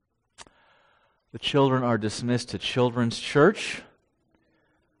The children are dismissed to Children's Church.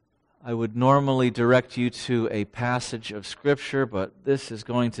 I would normally direct you to a passage of Scripture, but this is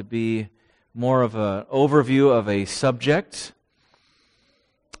going to be more of an overview of a subject.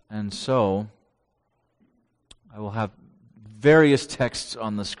 And so, I will have various texts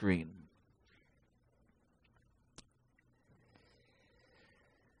on the screen.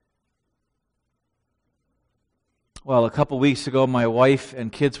 Well, a couple weeks ago, my wife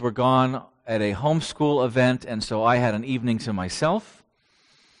and kids were gone at a homeschool event, and so I had an evening to myself.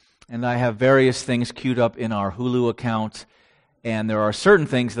 And I have various things queued up in our Hulu account, and there are certain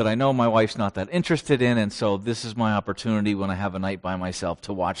things that I know my wife's not that interested in, and so this is my opportunity when I have a night by myself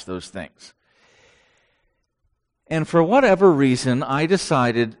to watch those things. And for whatever reason, I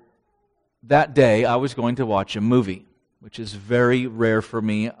decided that day I was going to watch a movie, which is very rare for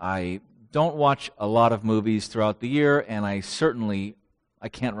me. I don't watch a lot of movies throughout the year, and I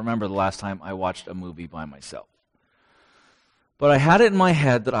can't remember the last time I watched a movie by myself. But I had it in my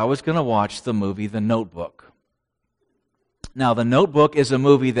head that I was going to watch the movie The Notebook. Now, The Notebook is a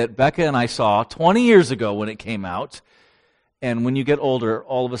movie that Becca and I saw 20 years ago when it came out. And when you get older,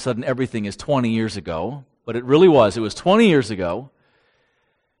 all of a sudden everything is 20 years ago. But it really was. It was 20 years ago.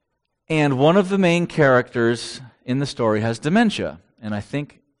 And one of the main characters in the story has dementia. And I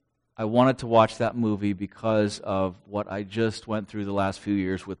think I wanted to watch that movie because of what I just went through the last few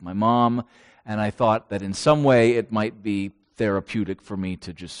years with my mom. And I thought that in some way it might be therapeutic for me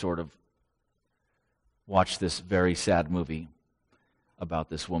to just sort of watch this very sad movie about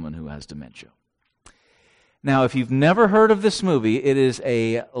this woman who has dementia. Now, if you've never heard of this movie, it is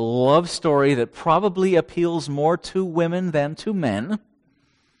a love story that probably appeals more to women than to men.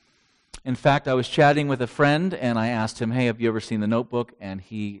 In fact, I was chatting with a friend, and I asked him, hey, have you ever seen The Notebook? And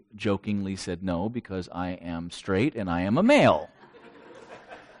he jokingly said no, because I am straight and I am a male.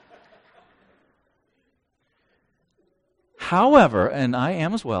 However, and I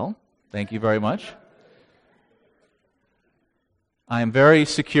am as well, thank you very much. I am very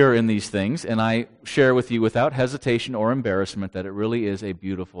secure in these things, and I share with you without hesitation or embarrassment that it really is a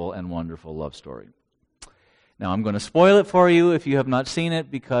beautiful and wonderful love story. Now, I'm going to spoil it for you if you have not seen it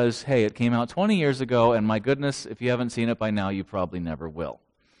because, hey, it came out 20 years ago, and my goodness, if you haven't seen it by now, you probably never will.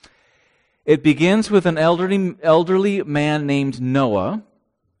 It begins with an elderly man named Noah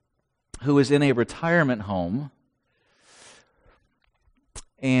who is in a retirement home.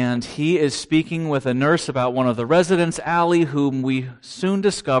 And he is speaking with a nurse about one of the residents, Allie, whom we soon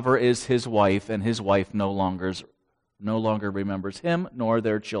discover is his wife, and his wife no longer remembers him nor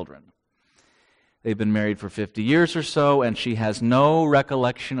their children. They've been married for 50 years or so, and she has no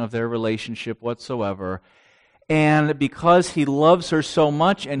recollection of their relationship whatsoever. And because he loves her so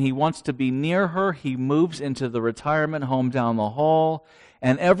much and he wants to be near her, he moves into the retirement home down the hall,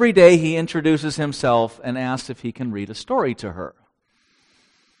 and every day he introduces himself and asks if he can read a story to her.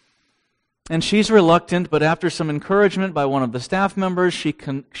 And she's reluctant, but after some encouragement by one of the staff members, she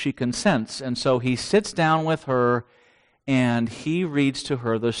consents. And so he sits down with her, and he reads to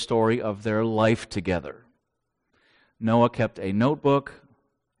her the story of their life together. Noah kept a notebook,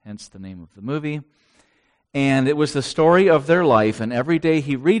 hence the name of the movie. And it was the story of their life, and every day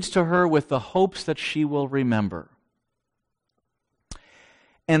he reads to her with the hopes that she will remember.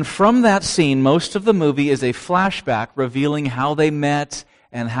 And from that scene, most of the movie is a flashback revealing how they met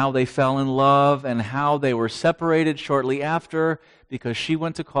and how they fell in love, and how they were separated shortly after because she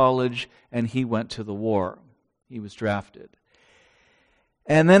went to college and he went to the war. He was drafted.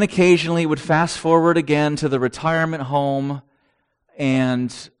 And then occasionally would fast forward again to the retirement home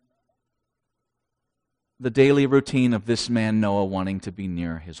and the daily routine of this man, Noah, wanting to be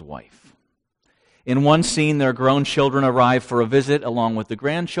near his wife. In one scene, their grown children arrive for a visit along with the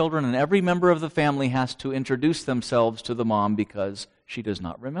grandchildren, and every member of the family has to introduce themselves to the mom because she does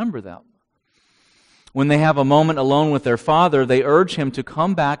not remember them. When they have a moment alone with their father, they urge him to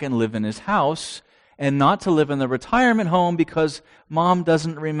come back and live in his house and not to live in the retirement home because mom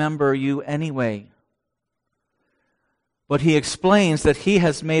doesn't remember you anyway. But he explains that he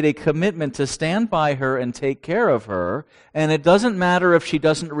has made a commitment to stand by her and take care of her, and it doesn't matter if she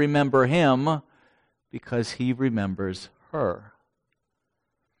doesn't remember him because he remembers her.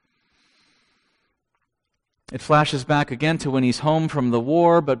 It flashes back again to when he's home from the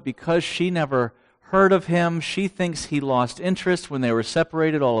war, but because she never heard of him, she thinks he lost interest when they were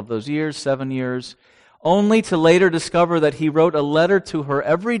separated all of those years, 7 years, only to later discover that he wrote a letter to her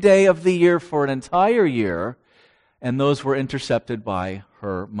every day of the year for an entire year, and those were intercepted by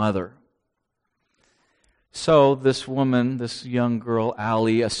her mother. So this woman, this young girl,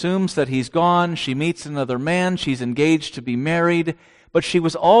 Allie, assumes that he's gone. She meets another man. She's engaged to be married. But she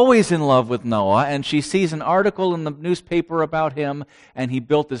was always in love with Noah, and she sees an article in the newspaper about him, and he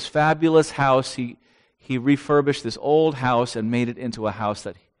built this fabulous house. He refurbished this old house and made it into a house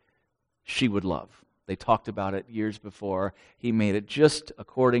that she would love. They talked about it years before. He made it just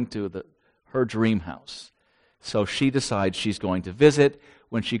according to her dream house. So she decides she's going to visit.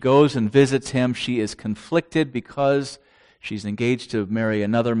 When she goes and visits him, she is conflicted because she's engaged to marry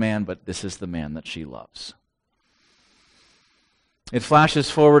another man, but this is the man that she loves. It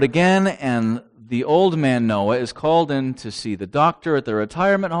flashes forward again, and the old man Noah is called in to see the doctor at the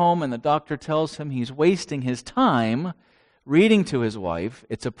retirement home, and the doctor tells him he's wasting his time reading to his wife.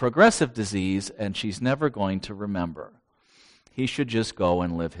 It's a progressive disease, and she's never going to remember. He should just go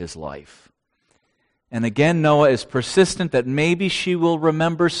and live his life. And again, Noah is persistent that maybe she will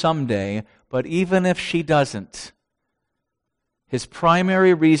remember someday, but even if she doesn't, his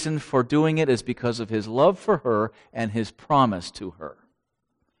primary reason for doing it is because of his love for her and his promise to her.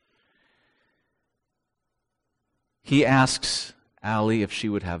 He asks Allie if she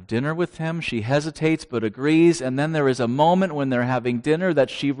would have dinner with him. She hesitates but agrees, and then there is a moment when they're having dinner that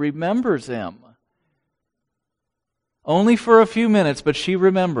she remembers him. Only for a few minutes, but she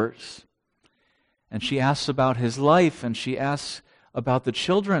remembers. And she asks about his life, and she asks about the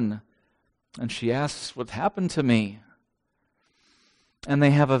children, and she asks, "What happened to me?" And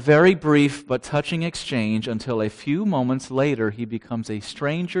they have a very brief but touching exchange until a few moments later he becomes a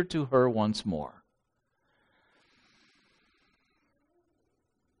stranger to her once more.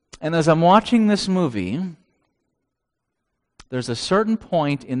 And as I'm watching this movie, there's a certain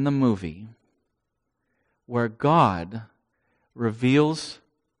point in the movie where God reveals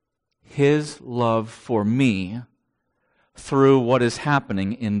His love for me through what is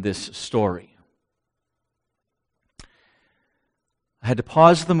happening in this story. I had to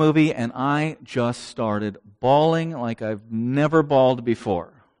pause the movie, and I just started bawling like I've never bawled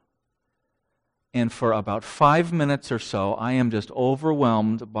before. And for about 5 minutes or so, I am just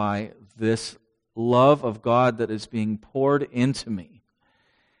overwhelmed by this love of God that is being poured into me.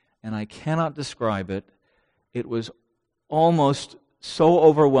 And I cannot describe it. It was almost so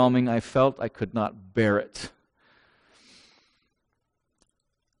overwhelming, I felt I could not bear it.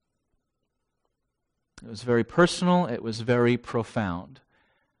 It was very personal. It was very profound.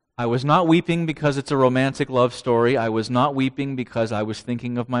 I was not weeping because it's a romantic love story. I was not weeping because I was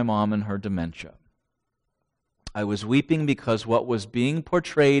thinking of my mom and her dementia. I was weeping because what was being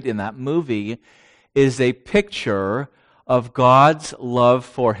portrayed in that movie is a picture of God's love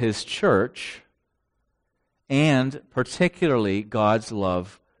for His church, and particularly God's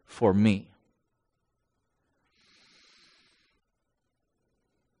love for me.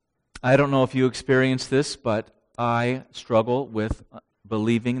 I don't know if you experience this, but I struggle with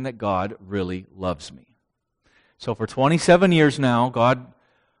believing that God really loves me. So for 27 years now, God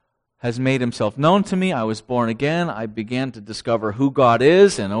has made Himself known to me. I was born again. I began to discover who God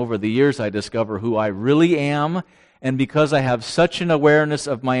is, and over the years I discover who I really am. And because I have such an awareness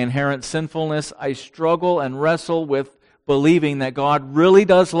of my inherent sinfulness, I struggle and wrestle with believing that God really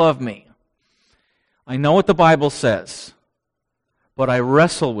does love me. I know what the Bible says, but I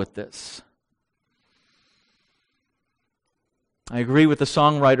wrestle with this. I agree with the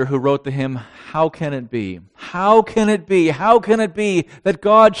songwriter who wrote the hymn, "How can it be? How can it be? How can it be that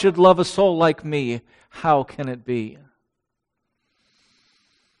God should love a soul like me? How can it be?"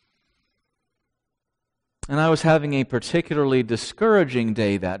 And I was having a particularly discouraging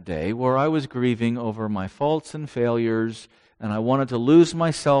day that day where I was grieving over my faults and failures, and I wanted to lose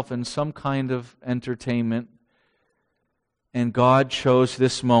myself in some kind of entertainment. And God chose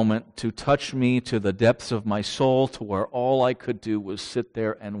this moment to touch me to the depths of my soul, to where all I could do was sit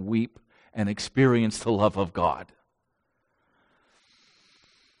there and weep and experience the love of God.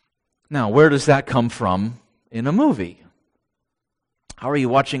 Now, where does that come from in a movie? How are you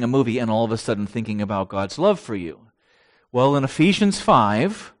watching a movie and all of a sudden thinking about God's love for you? Well, in Ephesians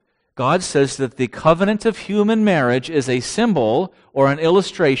 5, God says that the covenant of human marriage is a symbol or an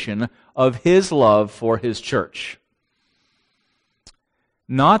illustration of His love for His church.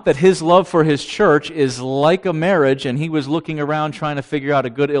 Not that His love for His church is like a marriage and He was looking around trying to figure out a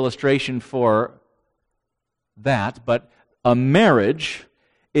good illustration for that, but a marriage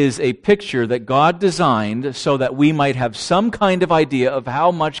is a picture that God designed so that we might have some kind of idea of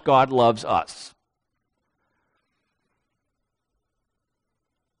how much God loves us.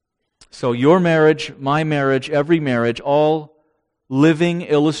 So your marriage, my marriage, every marriage, all living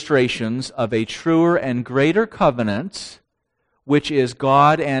illustrations of a truer and greater covenant, which is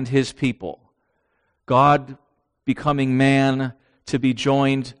God and His people. God becoming man to be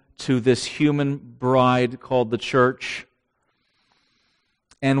joined to this human bride called the church.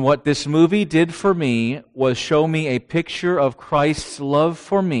 And what this movie did for me was show me a picture of Christ's love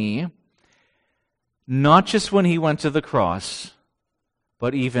for me, not just when he went to the cross,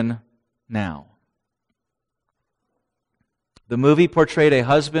 but even now. The movie portrayed a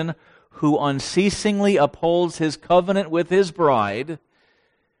husband who unceasingly upholds his covenant with his bride,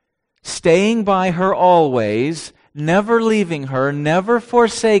 staying by her always, never leaving her, never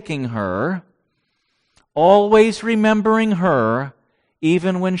forsaking her, always remembering her,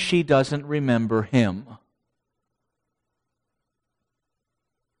 even when she doesn't remember him.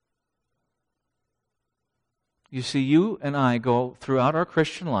 You see, you and I go throughout our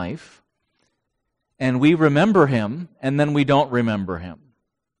Christian life, and we remember him, and then we don't remember him.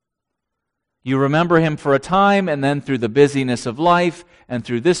 You remember him for a time, and then through the busyness of life, and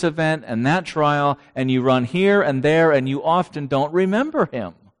through this event and that trial, and you run here and there, and you often don't remember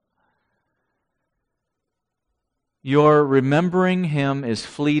him. Your remembering him is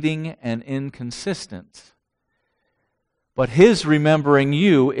fleeting and inconsistent. But his remembering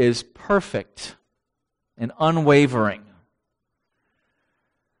you is perfect and unwavering.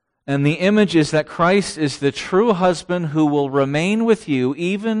 And the image is that Christ is the true husband who will remain with you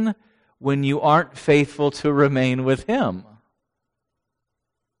even when you aren't faithful to remain with him.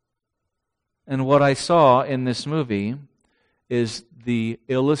 And what I saw in this movie is the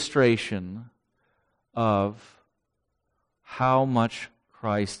illustration of how much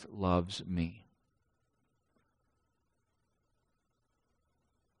Christ loves me.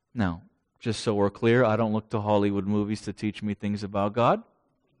 Now, just so we're clear, I don't look to Hollywood movies to teach me things about God.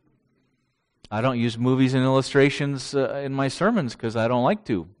 I don't use movies and illustrations in my sermons because I don't like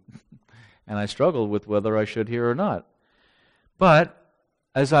to. And I struggle with whether I should hear or not. But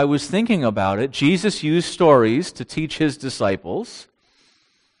as I was thinking about it, Jesus used stories to teach his disciples.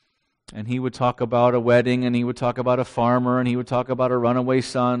 And he would talk about a wedding, and he would talk about a farmer, and he would talk about a runaway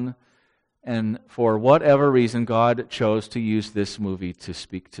son. And for whatever reason, God chose to use this movie to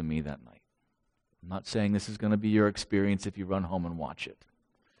speak to me that night. I'm not saying this is going to be your experience if you run home and watch it.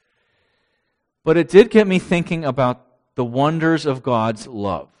 But it did get me thinking about the wonders of God's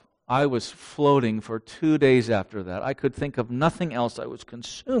love. I was floating for 2 days after that. I could think of nothing else. I was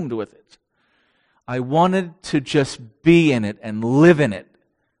consumed with it. I wanted to just be in it and live in it.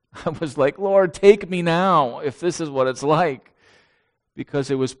 I was like, Lord, take me now if this is what it's like. Because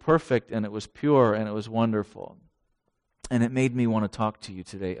it was perfect and it was pure and it was wonderful. And it made me want to talk to you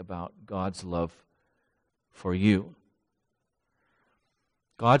today about God's love for you.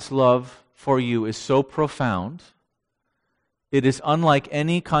 God's love for you is so profound. It is unlike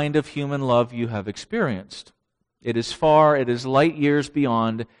any kind of human love you have experienced. It is light years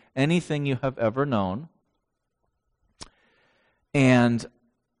beyond anything you have ever known. And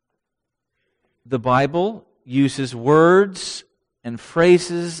the Bible uses words and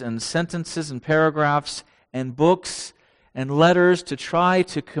phrases and sentences and paragraphs and books and letters to try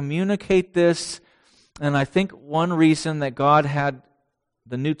to communicate this. And I think one reason that God had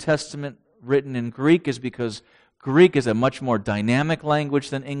the New Testament written in Greek is because Greek is a much more dynamic language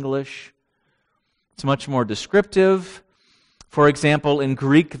than English. It's much more descriptive. For example, in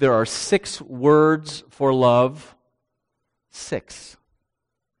Greek there are 6 words for love. 6.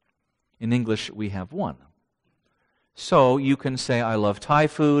 In English, we have 1. So you can say, I love Thai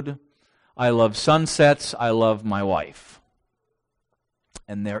food, I love sunsets, I love my wife.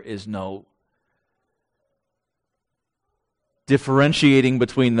 And there is no differentiating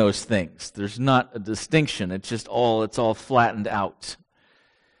between those things. There's not a distinction. It's all flattened out.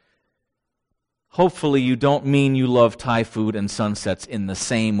 Hopefully you don't mean you love Thai food and sunsets in the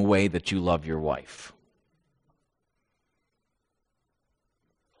same way that you love your wife.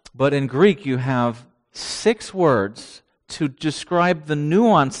 But in Greek, you have 6 words to describe the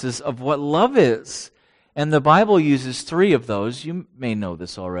nuances of what love is. And the Bible uses 3 of those. You may know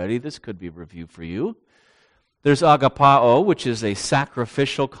this already. This could be a review for you. There's agapao, which is a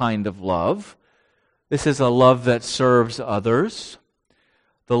sacrificial kind of love. This is a love that serves others.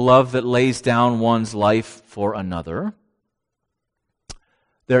 The love that lays down one's life for another.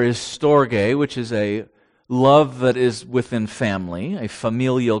 There is storge, which is a love that is within family, a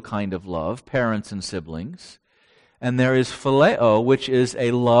familial kind of love, parents and siblings. And there is phileo, which is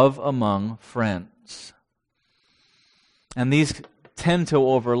a love among friends. And these tend to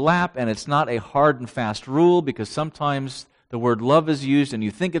overlap, and it's not a hard and fast rule, because sometimes the word love is used and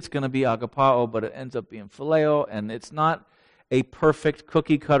you think it's going to be agapao, but it ends up being phileo, and it's not a perfect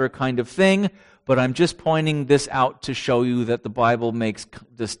cookie-cutter kind of thing, but I'm just pointing this out to show you that the Bible makes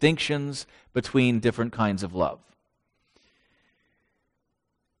distinctions between different kinds of love.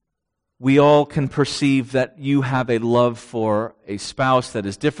 we all can perceive that you have a love for a spouse that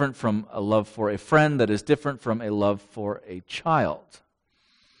is different from a love for a friend, that is different from a love for a child.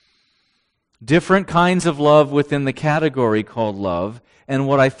 Different kinds of love within the category called love. And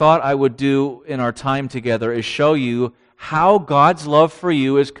what I thought I would do in our time together is show you how God's love for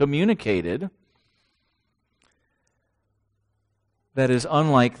you is communicated that is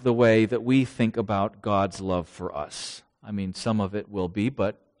unlike the way that we think about God's love for us. I mean, some of it will be,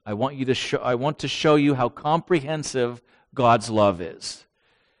 but I want to show you how comprehensive God's love is.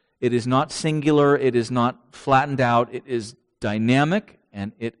 It is not singular, it is not flattened out, it is dynamic,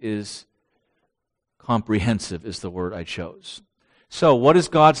 and it is comprehensive is the word I chose. So, what is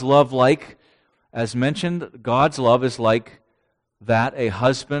God's love like? As mentioned, God's love is like that a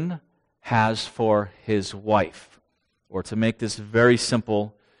husband has for his wife. Or to make this very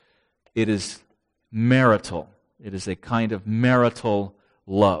simple, it is marital. It is a kind of marital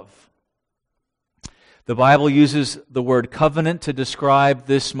love. The Bible uses the word covenant to describe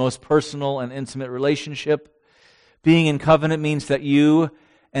this most personal and intimate relationship. Being in covenant means that you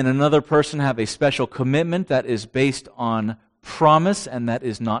and another person have a special commitment that is based on promise and that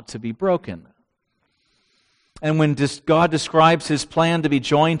is not to be broken. And when God describes His plan to be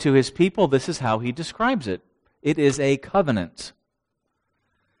joined to His people, this is how He describes it. It is a covenant.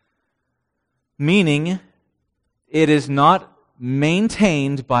 Meaning, it is not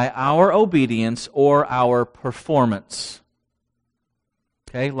maintained by our obedience or our performance.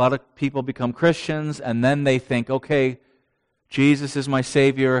 Okay, a lot of people become Christians and then they think, okay, Jesus is my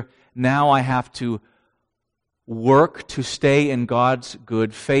Savior, now I have to work to stay in God's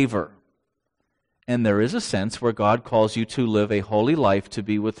good favor. And there is a sense where God calls you to live a holy life, to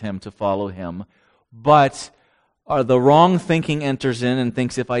be with Him, to follow Him. But the wrong thinking enters in and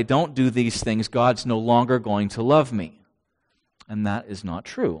thinks, if I don't do these things, God's no longer going to love me. And that is not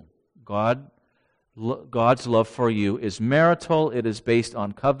true. God's love for you is marital, it is based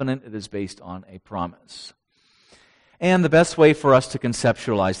on covenant, it is based on a promise. And the best way for us to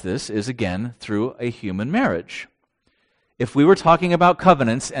conceptualize this is, again, through a human marriage. If we were talking about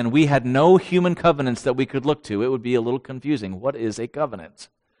covenants and we had no human covenants that we could look to, it would be a little confusing. What is a covenant?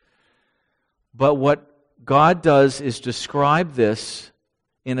 But what God does is describe this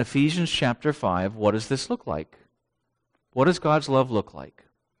in Ephesians chapter 5. What does this look like? What does God's love look like?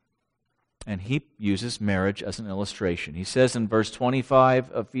 And He uses marriage as an illustration. He says in verse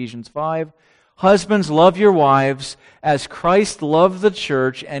 25 of Ephesians 5, "Husbands, love your wives as Christ loved the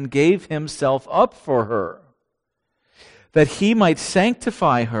church and gave Himself up for her, that He might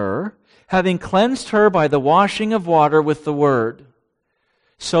sanctify her, having cleansed her by the washing of water with the word,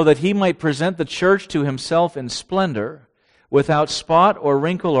 so that He might present the church to Himself in splendor, without spot or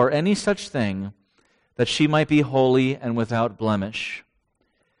wrinkle or any such thing, that she might be holy and without blemish.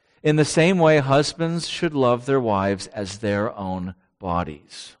 In the same way, husbands should love their wives as their own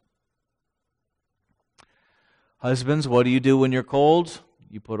bodies." Husbands, what do you do when you're cold?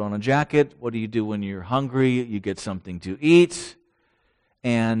 You put on a jacket. What do you do when you're hungry? You get something to eat.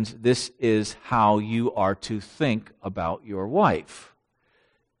 And this is how you are to think about your wife.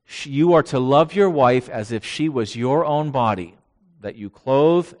 You are to love your wife as if she was your own body, that you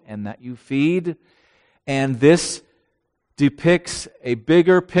clothe and that you feed. And this depicts a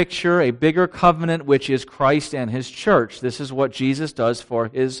bigger picture, a bigger covenant, which is Christ and His church. This is what Jesus does for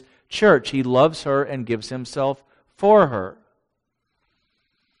His church. He loves her and gives Himself for her.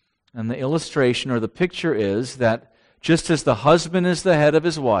 And the illustration or the picture is that just as the husband is the head of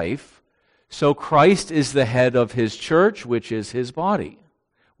his wife, so Christ is the head of His church, which is His body.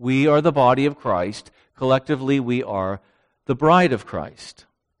 We are the body of Christ. Collectively, we are the bride of Christ.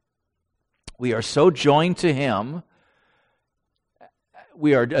 We are so joined to Him.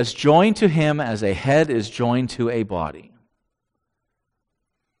 We are as joined to Him as a head is joined to a body.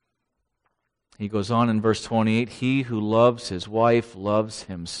 He goes on in verse 28, "He who loves his wife loves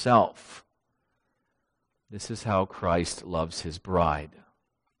himself. This is how Christ loves His bride."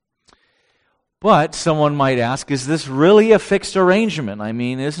 But someone might ask, is this really a fixed arrangement? I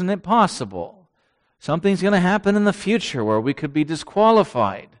mean, isn't it possible? Something's going to happen in the future where we could be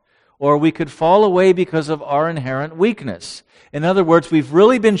disqualified, or we could fall away because of our inherent weakness. In other words, we've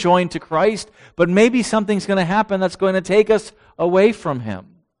really been joined to Christ, but maybe something's going to happen that's going to take us away from Him.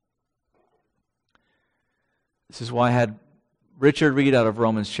 This is why I had Richard read out of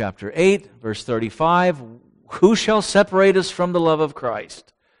Romans chapter 8, verse 35, "Who shall separate us from the love of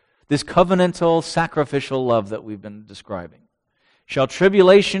Christ?" This covenantal, sacrificial love that we've been describing. "Shall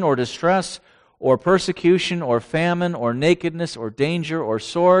tribulation or distress or persecution or famine or nakedness or danger or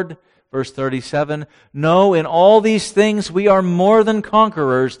sword?" Verse 37, no, in all these things we are more than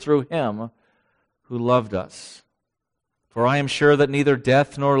conquerors through Him who loved us. For I am sure that neither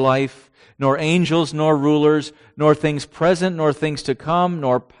death nor life, nor angels nor rulers, nor things present nor things to come,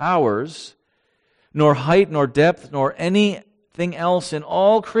 nor powers, nor height nor depth, nor anything else in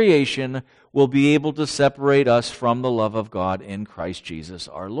all creation will be able to separate us from the love of God in Christ Jesus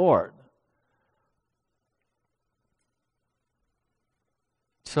our Lord.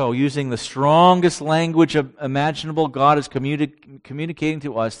 So, using the strongest language imaginable, God is communicating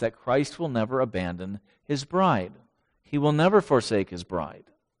to us that Christ will never abandon His bride. He will never forsake His bride.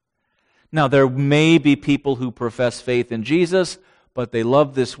 Now, there may be people who profess faith in Jesus, but they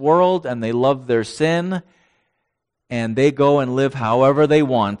love this world and they love their sin, and they go and live however they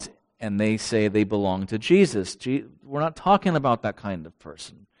want, and they say they belong to Jesus. We're not talking about that kind of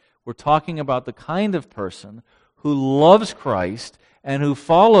person. We're talking about the kind of person who loves Christ and who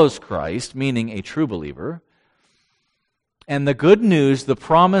follows Christ, meaning a true believer. And the good news, the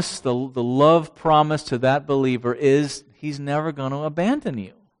promise, the love promise to that believer is He's never going to abandon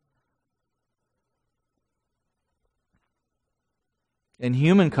you. In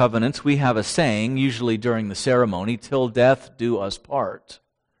human covenants, we have a saying, usually during the ceremony, till death do us part.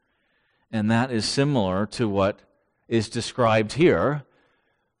 And that is similar to what is described here.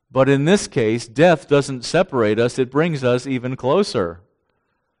 But in this case, death doesn't separate us, it brings us even closer.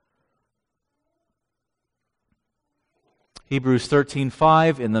 Hebrews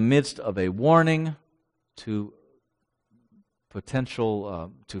 13:5, in the midst of a warning to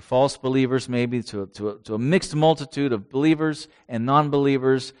to false believers, maybe to a mixed multitude of believers and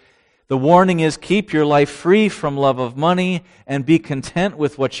non-believers, the warning is, keep your life free from love of money and be content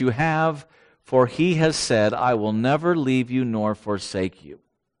with what you have, for He has said, I will never leave you nor forsake you.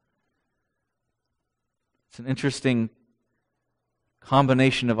 It's an interesting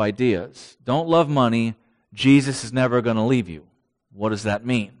combination of ideas. Don't love money. Jesus is never going to leave you. What does that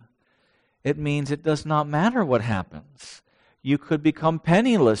mean? It means it does not matter what happens. You could become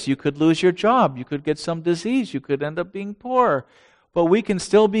penniless. You could lose your job. You could get some disease. You could end up being poor. But we can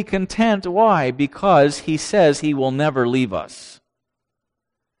still be content. Why? Because He says He will never leave us.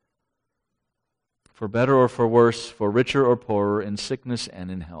 For better or for worse, for richer or poorer, in sickness and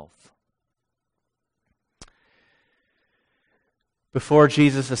in health. Before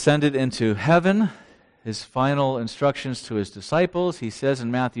Jesus ascended into heaven, His final instructions to His disciples, He says in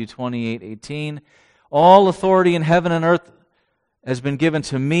Matthew 28:18, all authority in heaven and earth has been given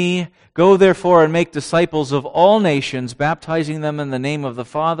to me. Go therefore and make disciples of all nations, baptizing them in the name of the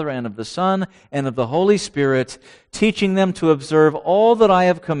Father and of the Son and of the Holy Spirit, teaching them to observe all that I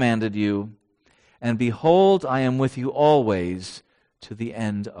have commanded you. And behold, I am with you always to the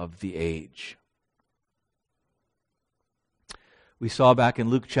end of the age. We saw back in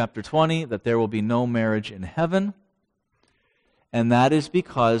Luke chapter 20 that there will be no marriage in heaven, and that is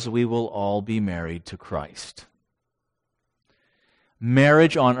because we will all be married to Christ.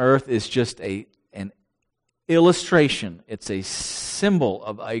 Marriage on earth is just an illustration. It's a symbol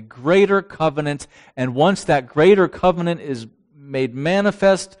of a greater covenant, and once that greater covenant is made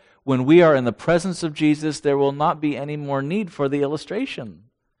manifest, when we are in the presence of Jesus, there will not be any more need for the illustration.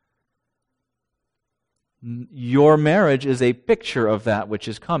 Your marriage is a picture of that which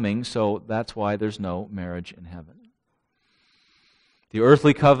is coming, so that's why there's no marriage in heaven. The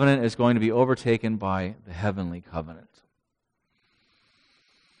earthly covenant is going to be overtaken by the heavenly covenant.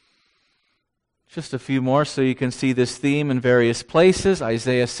 Just a few more so you can see this theme in various places.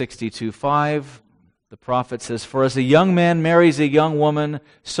 Isaiah 62:5, the prophet says, for as a young man marries a young woman,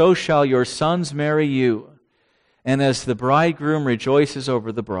 so shall your sons marry you. And as the bridegroom rejoices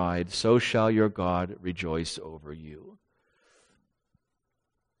over the bride, so shall your God rejoice over you.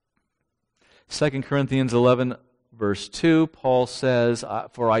 2 Corinthians 11, verse 2, Paul says,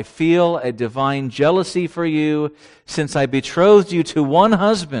 for I feel a divine jealousy for you, since I betrothed you to one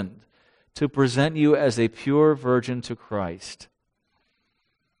husband, to present you as a pure virgin to Christ.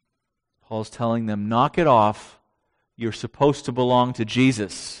 Paul's telling them, knock it off. You're supposed to belong to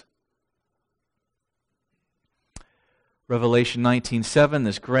Jesus. Revelation 19:7,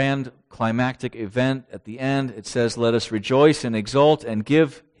 this grand climactic event at the end, it says, let us rejoice and exult and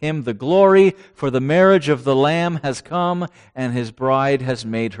give Him the glory, for the marriage of the Lamb has come, and His bride has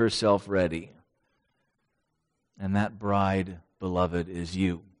made herself ready. And that bride, beloved, is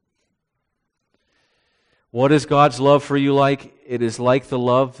you. What is God's love for you like? It is like the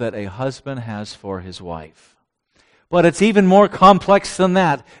love that a husband has for his wife. But it's even more complex than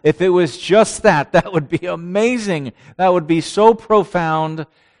that. If it was just that, that would be amazing. That would be so profound.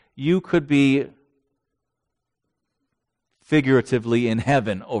 You could be figuratively in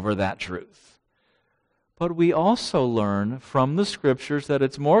heaven over that truth. But we also learn from the Scriptures that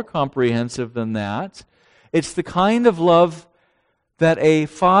it's more comprehensive than that. It's the kind of love that a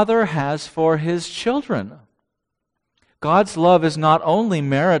father has for his children. God's love is not only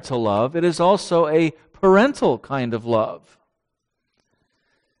marital love, it is also a parental kind of love.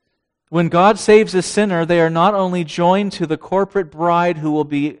 When God saves a sinner, they are not only joined to the corporate bride who will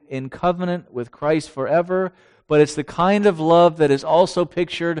be in covenant with Christ forever, but it's the kind of love that is also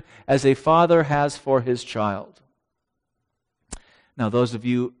pictured as a father has for his child. Now, those of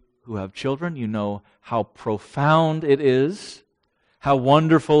you who have children, you know how profound it is, how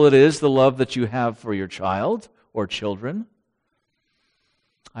wonderful it is, the love that you have for your child or children.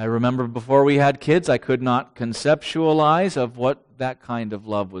 I remember before we had kids, I could not conceptualize of what that kind of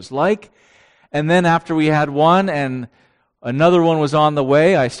love was like. And then after we had one and another one was on the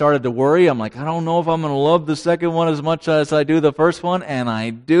way, I started to worry. I'm like, I don't know if I'm going to love the second one as much as I do the first one. And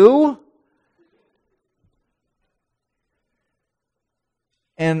I do.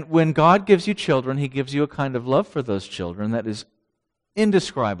 And when God gives you children, He gives you a kind of love for those children that is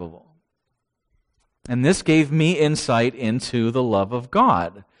indescribable. And this gave me insight into the love of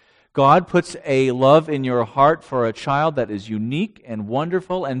God. God puts a love in your heart for a child that is unique and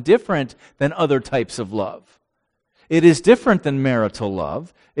wonderful and different than other types of love. It is different than marital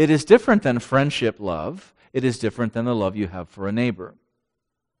love. It is different than friendship love. It is different than the love you have for a neighbor.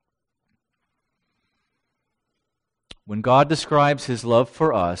 When God describes His love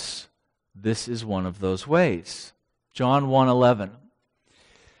for us, this is one of those ways. John 1:11.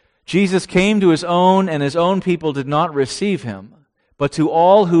 Jesus came to His own, and His own people did not receive Him. But to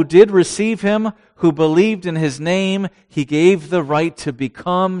all who did receive Him, who believed in His name, He gave the right to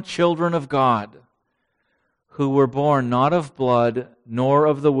become children of God, who were born not of blood, nor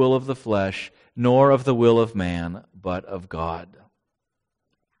of the will of the flesh, nor of the will of man, but of God.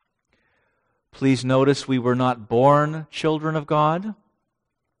 Please notice we were not born children of God.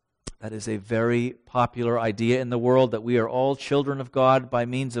 That is a very popular idea in the world, that we are all children of God by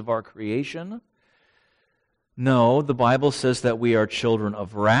means of our creation. No, the Bible says that we are children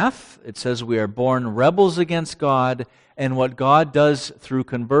of wrath. It says we are born rebels against God, and what God does through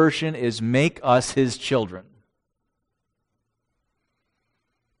conversion is make us His children.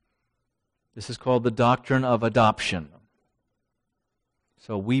 This is called the doctrine of adoption.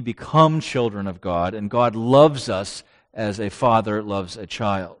 So we become children of God, and God loves us as a father loves a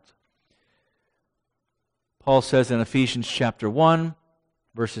child. Paul says in Ephesians chapter 1,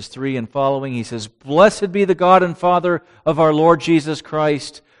 verses 3 and following, he says, "Blessed be the God and Father of our Lord Jesus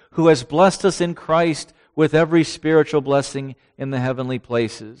Christ, who has blessed us in Christ with every spiritual blessing in the heavenly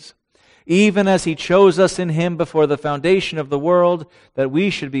places, even as He chose us in Him before the foundation of the world, that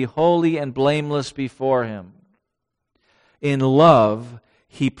we should be holy and blameless before Him. In love,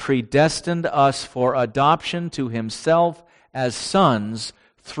 He predestined us for adoption to Himself as sons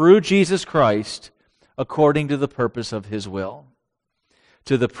through Jesus Christ, according to the purpose of His will,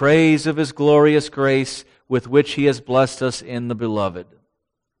 to the praise of His glorious grace with which He has blessed us in the Beloved."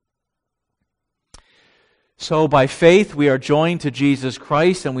 So by faith we are joined to Jesus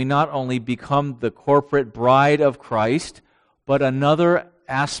Christ, and we not only become the corporate bride of Christ, but another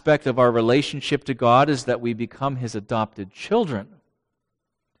aspect of our relationship to God is that we become His adopted children.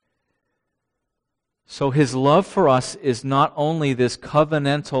 So His love for us is not only this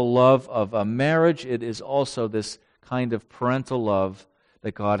covenantal love of a marriage, it is also this kind of parental love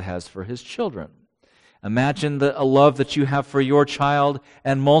that God has for His children. Imagine a love that you have for your child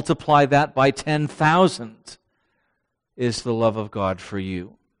and multiply that by 10,000 is the love of God for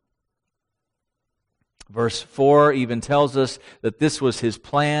you. Verse 4 even tells us that this was His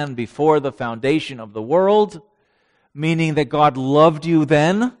plan before the foundation of the world, meaning that God loved you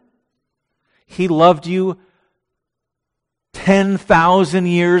then. He loved you 10,000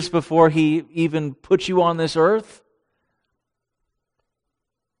 years before He even put you on this earth.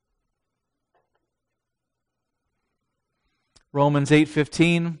 Romans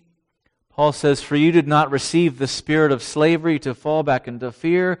 8:15, Paul says, "For you did not receive the spirit of slavery to fall back into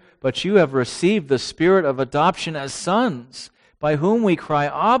fear, but you have received the spirit of adoption as sons, by whom we cry,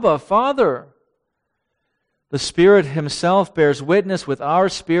 'Abba, Father.' The Spirit Himself bears witness with our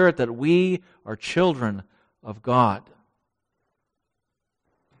spirit that we are children of God."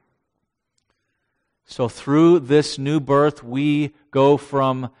 So through this new birth, we go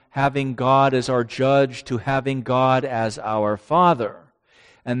from having God as our judge to having God as our Father.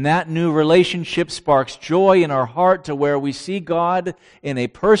 And that new relationship sparks joy in our heart to where we see God in a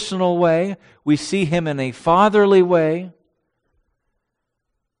personal way, we see Him in a fatherly way.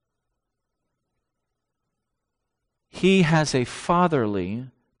 He has a fatherly,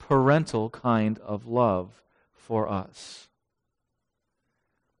 parental kind of love for us.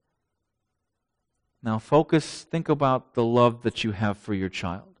 Now think about the love that you have for your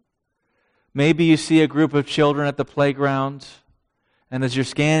child. Maybe you see a group of children at the playground, and as you're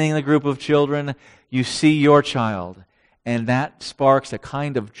scanning the group of children, you see your child, and that sparks a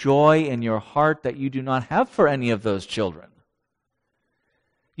kind of joy in your heart that you do not have for any of those children.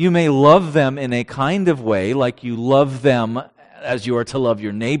 You may love them in a kind of way, like you love them as you are to love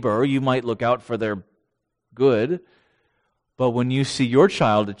your neighbor. You might look out for their good, but when you see your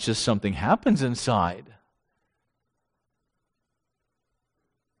child, it's just something happens inside.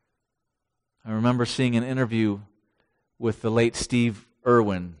 I remember seeing an interview with the late Steve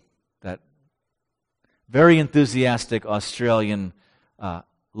Irwin, that very enthusiastic Australian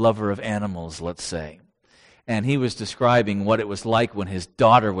lover of animals, let's say. And he was describing what it was like when his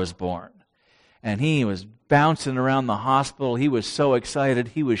daughter was born. And he was bouncing around the hospital. He was so excited.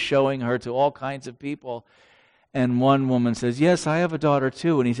 He was showing her to all kinds of people. And one woman says, "Yes, I have a daughter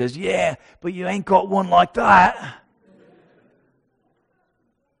too." And he says, "Yeah, but you ain't got one like that."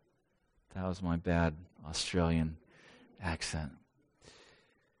 That was my bad Australian accent.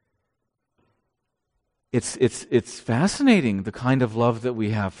 It's fascinating, the kind of love that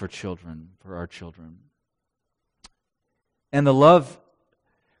we have for our children. And the love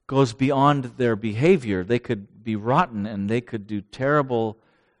goes beyond their behavior. They could be rotten and they could do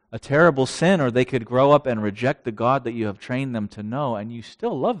a terrible sin, or they could grow up and reject the God that you have trained them to know, and you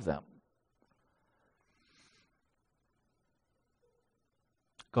still love them.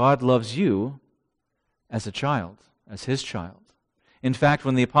 God loves you as a child, as His child. In fact,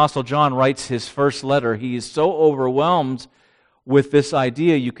 when the Apostle John writes his first letter, he is so overwhelmed with this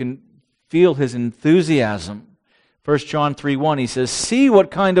idea, you can feel his enthusiasm. 1 John 3:1, he says, "See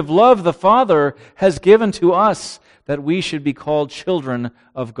what kind of love the Father has given to us, that we should be called children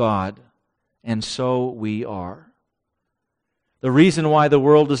of God. And so we are." The reason why the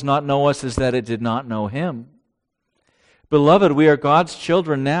world does not know us is that it did not know Him. Beloved, we are God's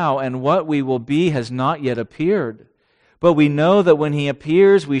children now, and what we will be has not yet appeared. But we know that when He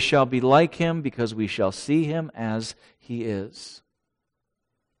appears, we shall be like Him, because we shall see Him as He is.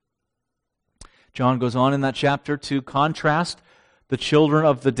 John goes on in that chapter to contrast the children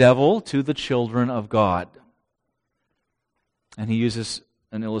of the devil to the children of God. And he uses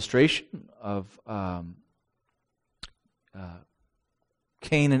an illustration of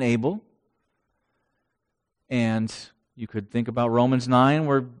Cain and Abel. And you could think about Romans 9,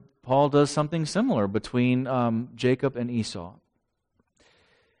 where Paul does something similar between Jacob and Esau.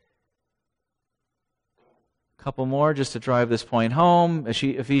 A couple more just to drive this point home.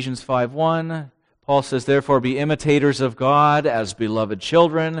 Ephesians 5:1. Paul says, "Therefore be imitators of God as beloved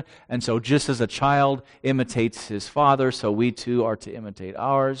children." And so just as a child imitates his father, so we too are to imitate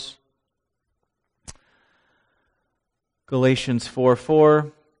ours. Galatians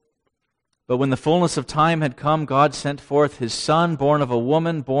 4:4. "But when the fullness of time had come, God sent forth His Son, born of a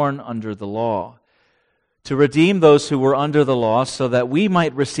woman, born under the law, to redeem those who were under the law, so that we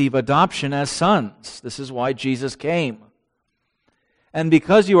might receive adoption as sons." This is why Jesus came. "And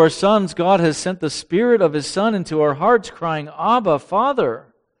because you are sons, God has sent the Spirit of His Son into our hearts, crying, 'Abba,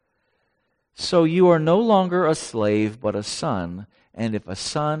 Father.' So you are no longer a slave, but a son, and if a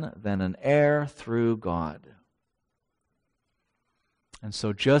son, then an heir through God." And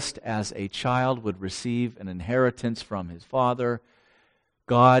so just as a child would receive an inheritance from his father,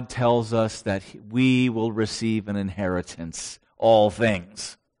 God tells us that we will receive an inheritance, all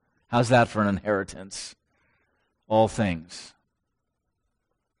things. How's that for an inheritance? All things.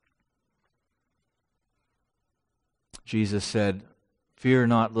 Jesus said, "Fear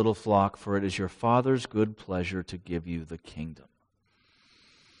not, little flock, for it is your Father's good pleasure to give you the kingdom."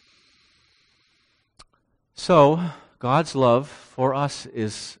 So, God's love for us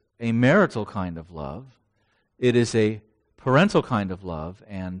is a marital kind of love. It is a parental kind of love.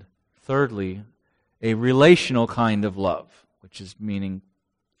 And thirdly, a relational kind of love, which is meaning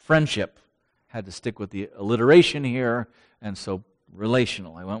friendship. Had to stick with the alliteration here, and so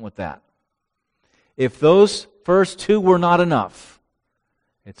relational. I went with that. If those first two were not enough,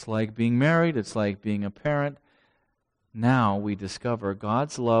 it's like being married, it's like being a parent. Now we discover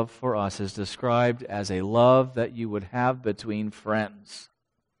God's love for us is described as a love that you would have between friends.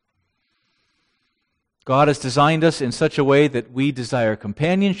 God has designed us in such a way that we desire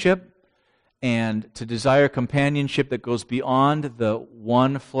companionship, and to desire companionship that goes beyond the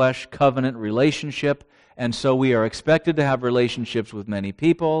one flesh covenant relationship. And so we are expected to have relationships with many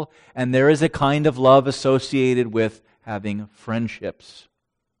people, and there is a kind of love associated with having friendships.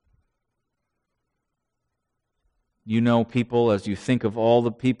 You know people, as you think of all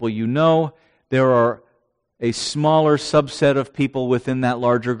the people you know, there are a smaller subset of people within that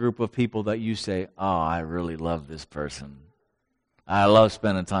larger group of people that you say, oh, I really love this person. I love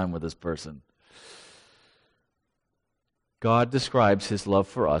spending time with this person. God describes His love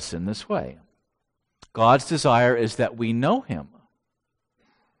for us in this way. God's desire is that we know Him.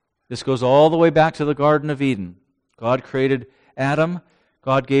 This goes all the way back to the Garden of Eden. God created Adam.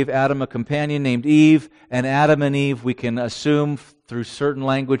 God gave Adam a companion named Eve, and Adam and Eve, we can assume through certain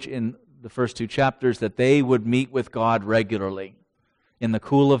language in the first 2 chapters, that they would meet with God regularly in the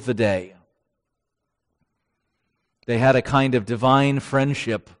cool of the day. They had a kind of divine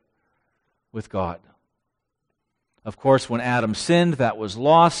friendship with God. Of course, when Adam sinned, that was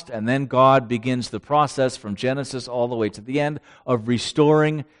lost, and then God begins the process from Genesis all the way to the end of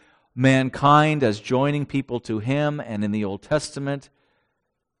restoring mankind as joining people to Him, and in the Old Testament,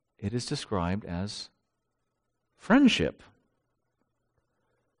 it is described as friendship.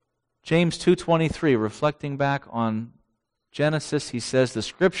 James 2:23, reflecting back on Genesis, he says, the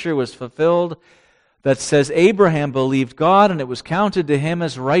Scripture was fulfilled that says, Abraham believed God, and it was counted to him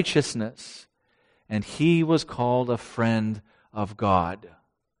as righteousness, and he was called a friend of God.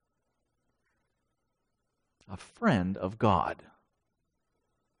 A friend of God.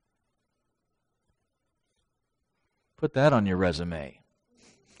 Put that on your resume.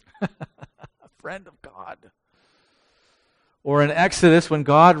 A friend of God. Or in Exodus, when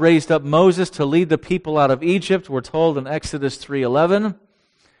God raised up Moses to lead the people out of Egypt, we're told in Exodus 3:11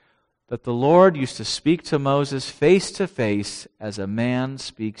 that the Lord used to speak to Moses face to face as a man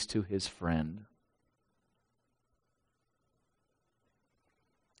speaks to his friend.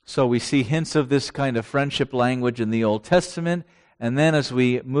 So we see hints of this kind of friendship language in the Old Testament, and then as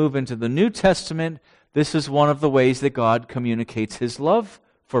we move into the New Testament, this is one of the ways that God communicates His love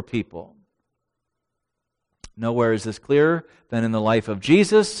for people. Nowhere is this clearer than in the life of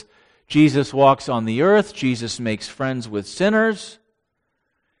Jesus. Jesus walks on the earth. Jesus makes friends with sinners.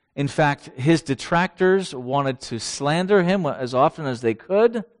 In fact, His detractors wanted to slander Him as often as they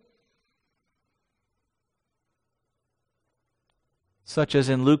could. Such as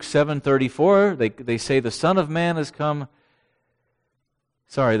in Luke 7:34, they say the Son of Man has come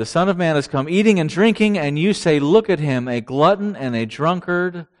eating and drinking, and you say, look at Him, a glutton and a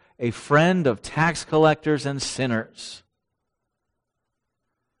drunkard, a friend of tax collectors and sinners.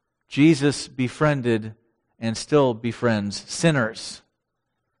 Jesus befriended and still befriends sinners.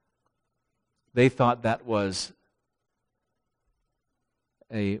 They thought that was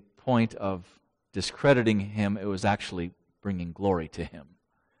a point of discrediting Him. It was actually bringing glory to Him.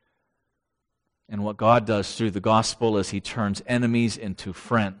 And what God does through the gospel is He turns enemies into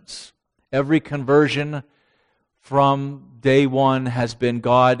friends. Every conversion from day one has been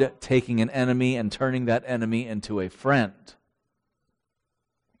God taking an enemy and turning that enemy into a friend.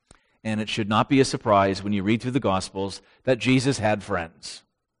 And it should not be a surprise when you read through the Gospels that Jesus had friends.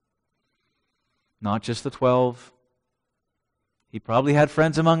 Not just the 12. He probably had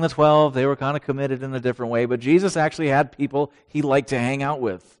friends among the 12. They were kind of committed in a different way. But Jesus actually had people He liked to hang out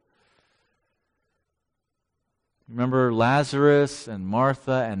with. Remember Lazarus and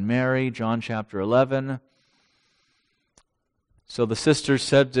Martha and Mary, John chapter 11. So the sisters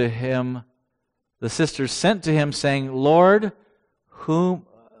sent to Him, saying, Lord,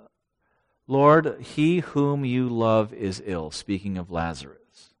 he whom you love is ill. Speaking of Lazarus.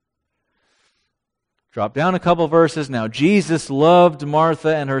 Drop down a couple verses. Now Jesus loved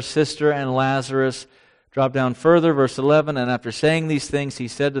Martha and her sister and Lazarus. Drop down further, verse 11. And after saying these things, He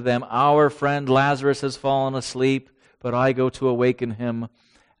said to them, our friend Lazarus has fallen asleep, but I go to awaken him.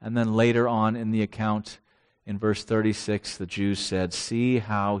 And then later on in the account, in verse 36, the Jews said, see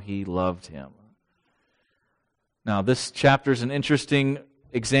how he loved him. Now this chapter is an interesting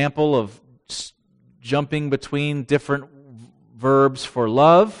example of jumping between different verbs for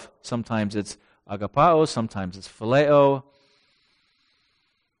love. Sometimes it's agapao, sometimes it's phileo.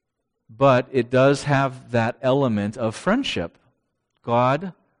 But it does have that element of friendship.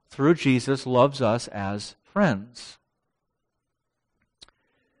 God, through Jesus, loves us as friends.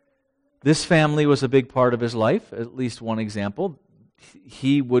 This family was a big part of His life, at least one example.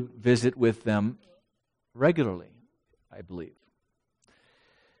 He would visit with them regularly, I believe.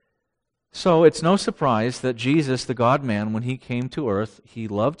 So it's no surprise that Jesus, the God-man, when He came to earth, He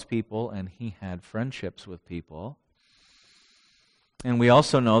loved people and He had friendships with people. And we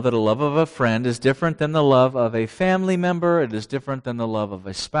also know that a love of a friend is different than the love of a family member. It is different than the love of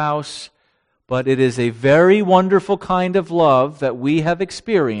a spouse. But it is a very wonderful kind of love that we have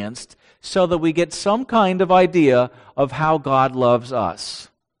experienced so that we get some kind of idea of how God loves us.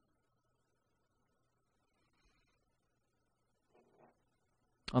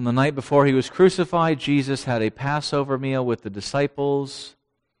 On the night before he was crucified, Jesus had a Passover meal with the disciples.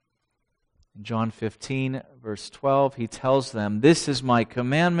 In John 15, verse 12, he tells them, "This is my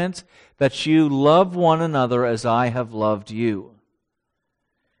commandment, that you love one another as I have loved you.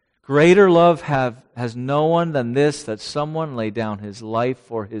 Greater love has no one than this, that someone lay down his life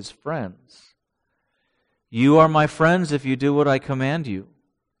for his friends. You are my friends if you do what I command you.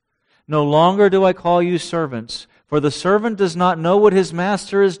 No longer do I call you servants, for the servant does not know what his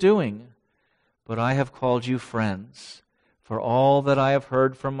master is doing. But I have called you friends, for all that I have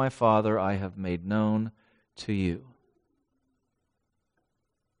heard from my Father I have made known to you."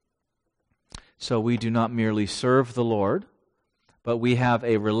 So we do not merely serve the Lord, but we have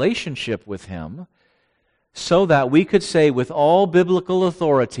a relationship with Him, so that we could say with all biblical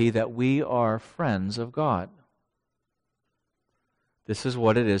authority that we are friends of God. This is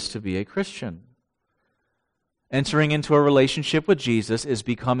what it is to be a Christian. Entering into a relationship with Jesus is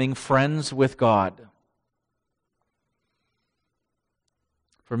becoming friends with God.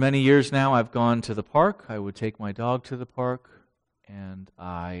 For many years now, I've gone to the park. I would take my dog to the park, and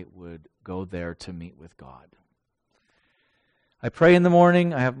I would go there to meet with God. I pray in the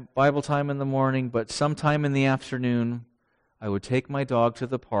morning, I have Bible time in the morning, but sometime in the afternoon, I would take my dog to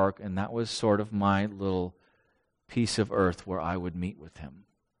the park, and that was sort of my little piece of earth where I would meet with Him.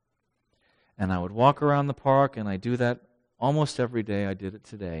 And I would walk around the park, and I do that almost every day. I did it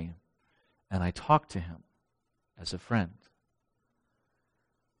today. And I talk to Him as a friend.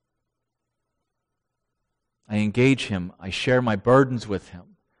 I engage Him. I share my burdens with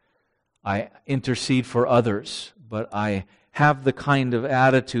Him. I intercede for others, but I have the kind of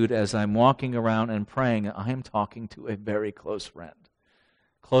attitude as I'm walking around and praying, I'm talking to a very close friend,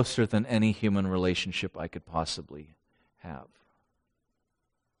 closer than any human relationship I could possibly have.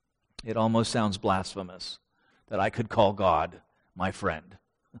 It almost sounds blasphemous that I could call God my friend.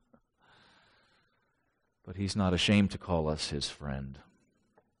 But He's not ashamed to call us His friend.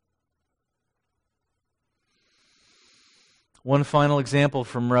 One final example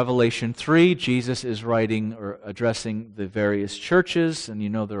from Revelation 3. Jesus is writing or addressing the various churches, and you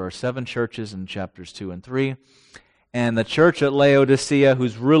know there are 7 churches in chapters 2 and 3. And the church at Laodicea,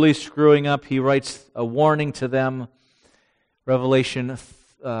 who's really screwing up, he writes a warning to them. Revelation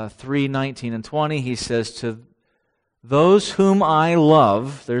 3:19 and 20, he says, "To those whom I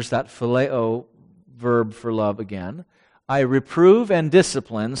love," there's that phileo verb for love again, "I reprove and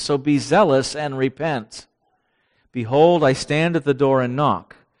discipline, so be zealous and repent. Behold, I stand at the door and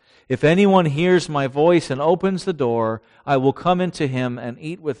knock. If anyone hears my voice and opens the door, I will come into him and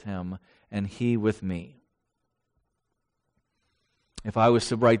eat with him, and he with me." If I was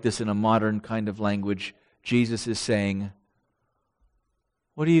to write this in a modern kind of language, Jesus is saying,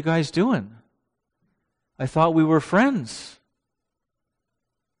 what are you guys doing? I thought we were friends.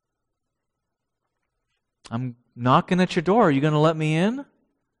 I'm knocking at your door. Are you going to let me in?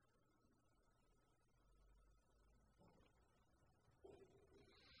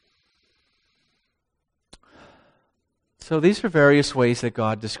 So these are various ways that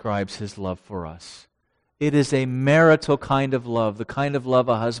God describes His love for us. It is a marital kind of love, the kind of love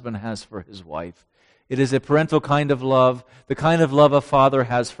a husband has for his wife. It is a parental kind of love, the kind of love a father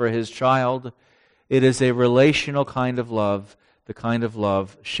has for his child. It is a relational kind of love, the kind of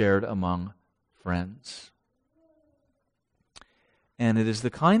love shared among friends. And it is the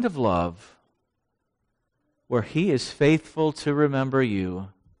kind of love where He is faithful to remember you,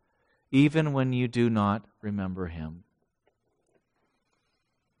 even when you do not remember Him.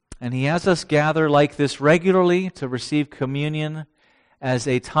 And He has us gather like this regularly to receive communion as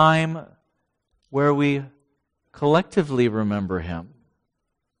a time where we collectively remember Him.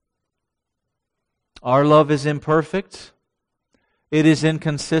 Our love is imperfect. It is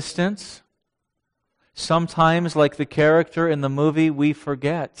inconsistent. Sometimes, like the character in the movie, we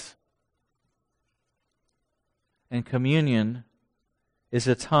forget. And communion is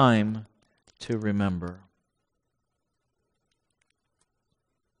a time to remember.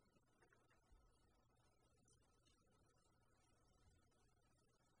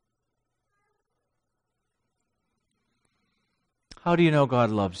 How do you know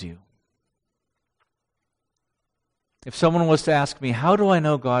God loves you? If someone was to ask me, how do I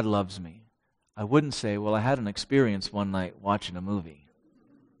know God loves me? I wouldn't say, well, I had an experience one night watching a movie.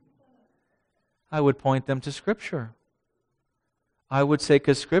 I would point them to Scripture. I would say,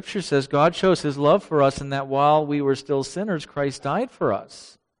 because Scripture says God shows His love for us in that while we were still sinners, Christ died for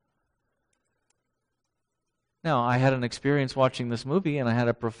us. Now, I had an experience watching this movie, and I had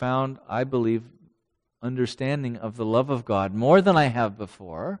a profound, I believe, understanding of the love of God, more than I have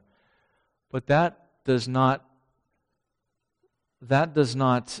before, but that does not that does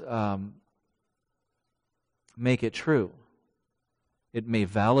not make it true. It may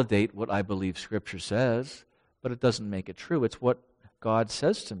validate what I believe Scripture says, but it doesn't make it true. It's what God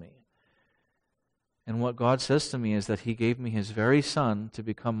says to me. And what God says to me is that He gave me His very Son to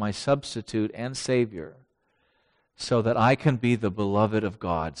become my substitute and Savior, so that I can be the beloved of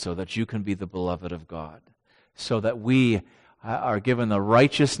God, so that you can be the beloved of God, so that we are given the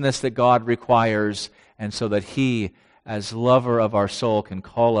righteousness that God requires, and so that He, as lover of our soul, can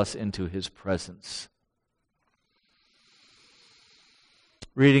call us into His presence.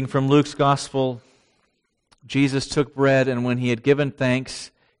 Reading from Luke's Gospel, Jesus took bread, and when He had given thanks,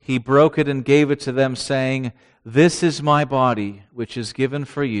 He broke it and gave it to them, saying, "This is my body, which is given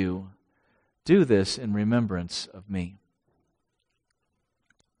for you. Do this in remembrance of me."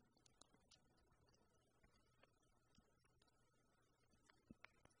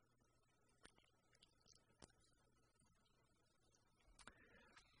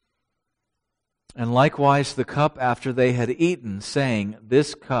 And likewise the cup after they had eaten, saying,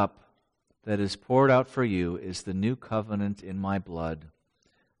 "This cup that is poured out for you is the new covenant in my blood.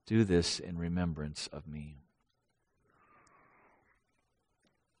 Do this in remembrance of me."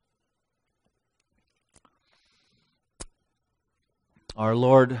 Our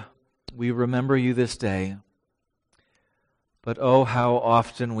Lord, we remember you this day, but oh, how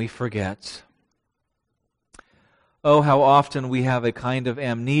often we forget. Oh, how often we have a kind of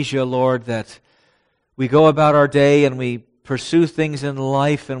amnesia, Lord, that we go about our day and we pursue things in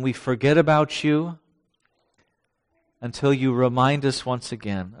life and we forget about you until you remind us once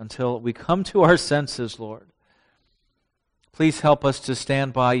again, until we come to our senses, Lord. Please help us to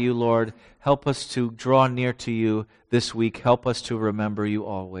stand by you, Lord. Help us to draw near to you this week. Help us to remember you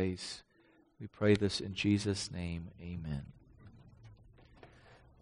always. We pray this in Jesus' name. Amen.